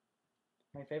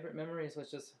My favorite memories was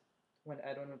just when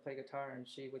Edwin would play guitar and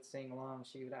she would sing along.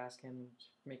 She would ask him,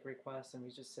 make requests, and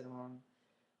we just sit along.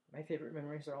 My favorite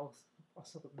memories are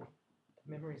also the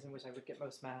memories in which I would get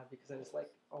most mad because I was like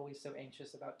always so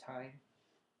anxious about time.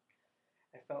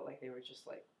 I felt like they were just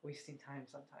like wasting time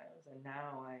sometimes, and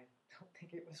now I don't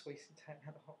think it was wasting time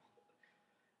at all.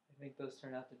 I think those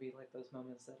turn out to be like those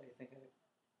moments that I think I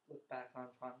look back on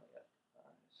fondly.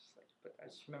 But I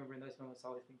just remember in those moments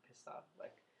always being pissed off.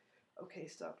 Like, okay,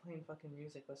 stop playing fucking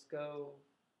music. Let's go.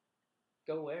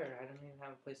 Go where? I don't even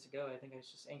have a place to go. I think I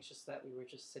was just anxious that we were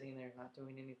just sitting there not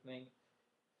doing anything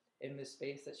in this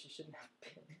space that she shouldn't have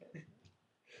been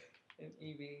in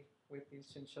EB with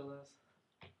these chinchillas.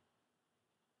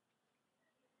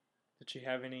 Did she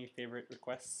have any favorite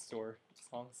requests or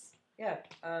songs? Yeah.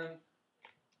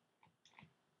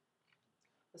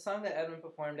 The song that Edwin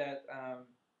performed at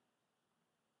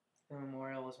the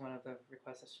memorial was one of the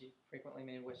requests that she frequently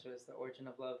made, which was "The Origin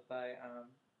of Love" by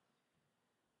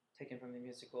taken from the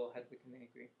musical Hedwig and the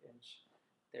Angry Inch.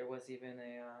 There was even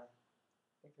I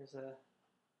think there's a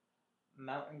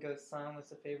Mountain Goat song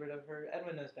was a favorite of her.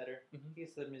 Edwin knows better. Mm-hmm.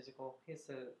 He's the musical. He's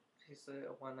the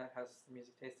one that has the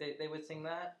music taste. They would sing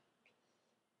that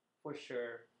for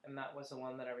sure, and that was the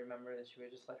one that I remember that she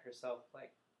would just let herself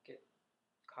like get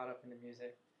caught up in the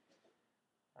music.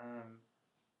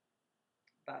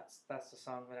 That's the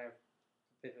song that I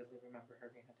vividly remember her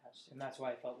being attached to, and that's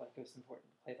why I felt like it was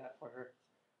important to play that for her.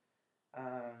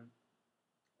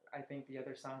 I think the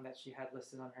other song that she had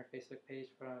listed on her Facebook page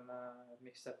from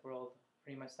Mixed Up World,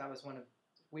 pretty much that was one of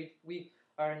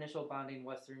our initial bonding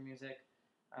was through music.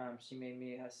 She made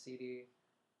me a CD,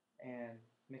 and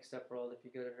Mixed Up World. If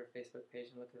you go to her Facebook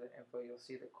page and look at the info, you'll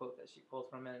see the quote that she pulled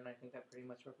from it, and I think that pretty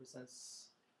much represents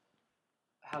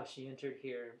how she entered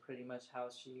here, pretty much how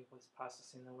she was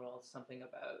processing the world, something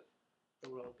about the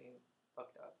world being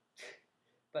fucked up,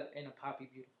 but in a poppy,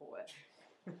 beautiful way.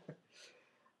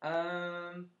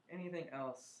 Anything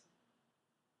else?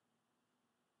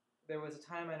 There was a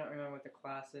time, I don't remember what the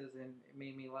class is, and it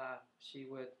made me laugh. She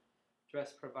would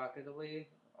dress provocatively.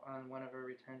 On one of her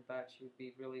returns back, she would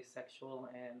be really sexual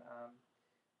and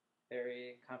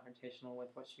very confrontational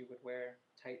with what she would wear,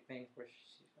 tight things.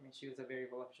 She was a very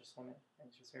voluptuous woman,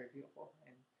 and she was very beautiful,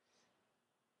 and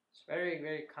she's very,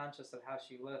 very conscious of how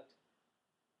she looked.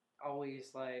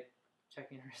 Always like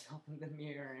checking herself in the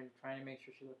mirror and trying to make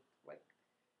sure she looked like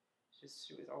she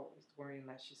was always worrying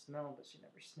that she smelled, but she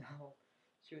never smelled.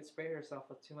 She would spray herself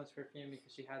with too much perfume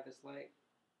because she had this like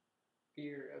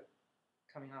fear of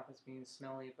coming off as being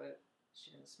smelly, but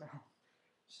she didn't smell.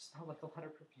 She smelled like a lot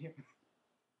of perfume.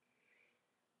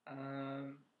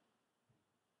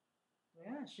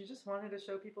 Yeah, she just wanted to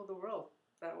show people the world.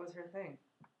 That was her thing.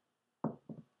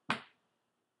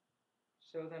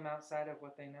 Show them outside of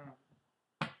what they know.